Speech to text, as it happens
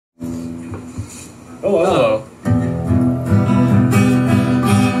Oh, hello.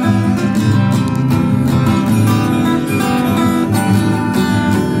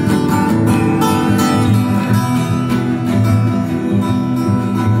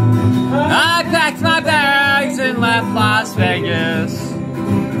 I packed my bags and left Las Vegas.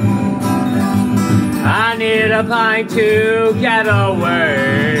 I needed a pint to get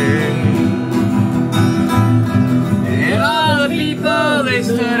away. And all the people, they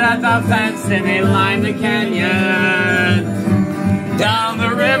stood at the fence and they lined the canyon. Down the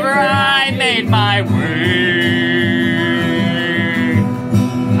river I made my way.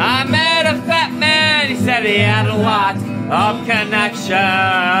 I met a fat man, he said he had a lot of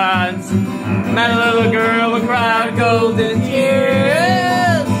connections. Met a little girl with proud golden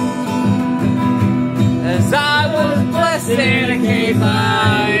tears. As I was blessed in a cave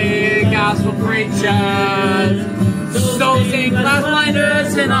by gospel preachers, souls in class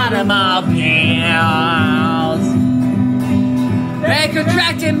minders and automobiles. They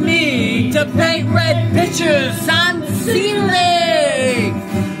contracted me to paint red pictures on ceiling.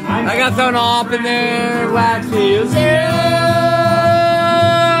 I got thrown off in their wax fields.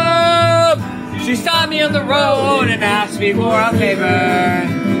 She stopped me on the road and asked me for a favor.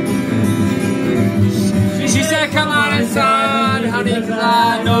 She said, come on inside, honey, cause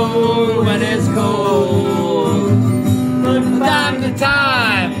I know when it's cold. From time to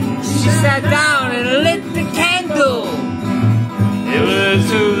time, she sat down and lit the candle. It was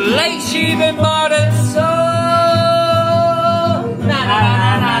too late, she'd been bought and sold. Na na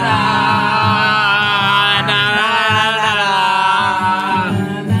na na na.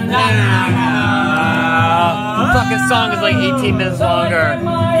 The fucking song is like 18 minutes longer.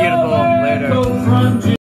 Beautiful. Later.